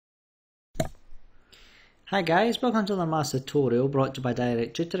Hi guys, welcome to another maths tutorial brought to you by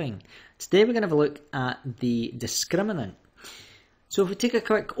Direct Tutoring. Today we're going to have a look at the discriminant. So if we take a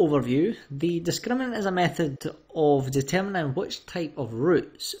quick overview, the discriminant is a method of determining which type of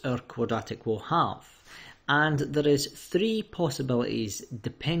roots our quadratic will have. And there is three possibilities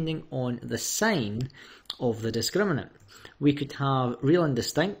depending on the sign of the discriminant. We could have real and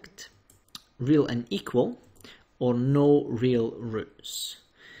distinct, real and equal, or no real roots.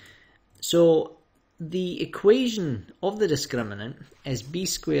 So the equation of the discriminant is b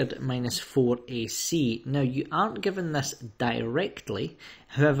squared minus 4ac. Now you aren't given this directly,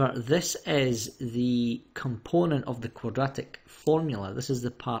 however this is the component of the quadratic formula. This is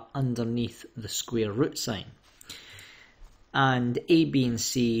the part underneath the square root sign. And a, b and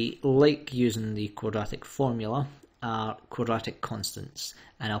c, like using the quadratic formula, are quadratic constants.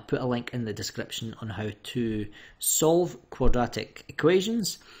 And I'll put a link in the description on how to solve quadratic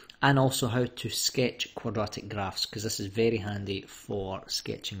equations and also how to sketch quadratic graphs, because this is very handy for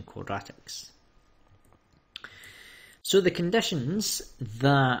sketching quadratics. So the conditions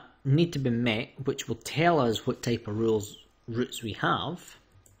that need to be met, which will tell us what type of roots we have,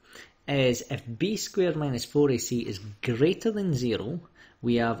 is if b squared minus 4ac is greater than 0,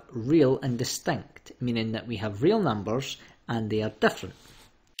 we have real and distinct, meaning that we have real numbers and they are different.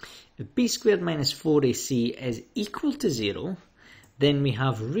 If b squared minus 4ac is equal to 0, then we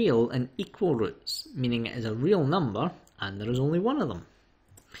have real and equal roots, meaning it is a real number and there is only one of them.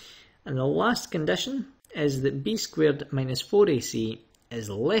 And the last condition is that b squared minus 4ac is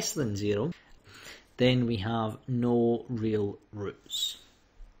less than 0, then we have no real roots.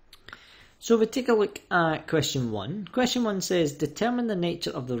 So if we take a look at question 1. Question 1 says, determine the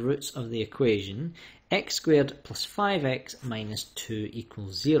nature of the roots of the equation x squared plus 5x minus 2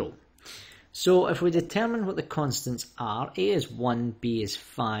 equals 0. So if we determine what the constants are, a is 1, b is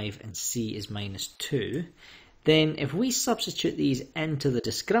 5 and c is minus 2, then if we substitute these into the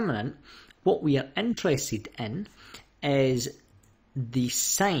discriminant, what we are interested in is the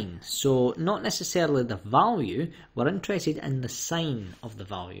sign. So not necessarily the value, we're interested in the sign of the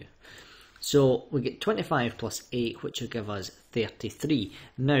value. So we get 25 plus 8, which will give us 33.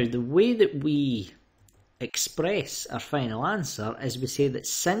 Now the way that we express our final answer is we say that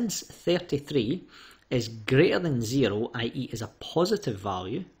since 33 is greater than 0, i.e. is a positive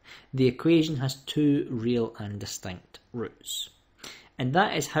value, the equation has two real and distinct roots. And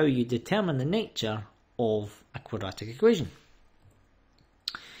that is how you determine the nature of a quadratic equation.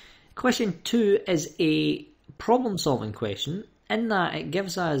 Question 2 is a problem-solving question in that it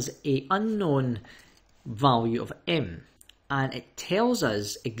gives us an unknown value of m and it tells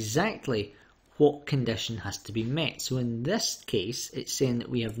us exactly what condition has to be met. So in this case, it's saying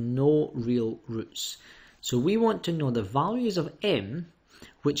that we have no real roots. So we want to know the values of m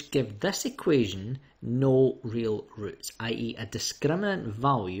which give this equation no real roots, i.e. a discriminant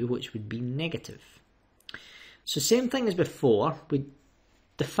value which would be negative. So same thing as before, we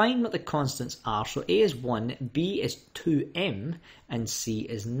define what the constants are. So a is 1, b is 2m and c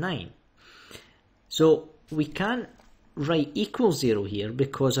is 9. So we can't write equals 0 here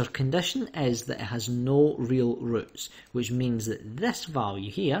because our condition is that it has no real roots, which means that this value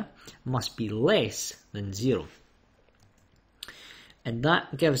here must be less than 0. And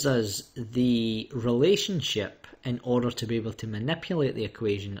that gives us the relationship in order to be able to manipulate the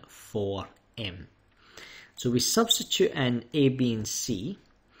equation for m. So we substitute in a, b and c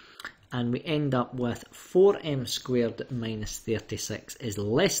and we end up with 4m squared minus 36 is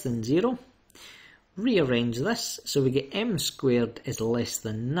less than 0. Rearrange this, so we get m squared is less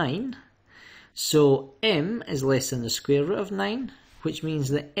than 9. So m is less than the square root of 9, which means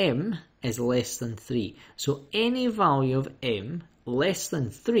that m is less than 3. So any value of m less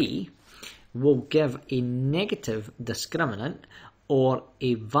than 3 will give a negative discriminant or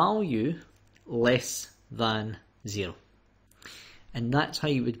a value less than 0. And that's how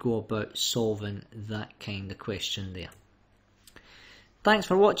you would go about solving that kind of question there. Thanks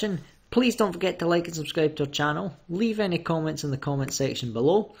for watching. Please don't forget to like and subscribe to our channel, leave any comments in the comment section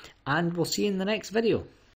below, and we'll see you in the next video.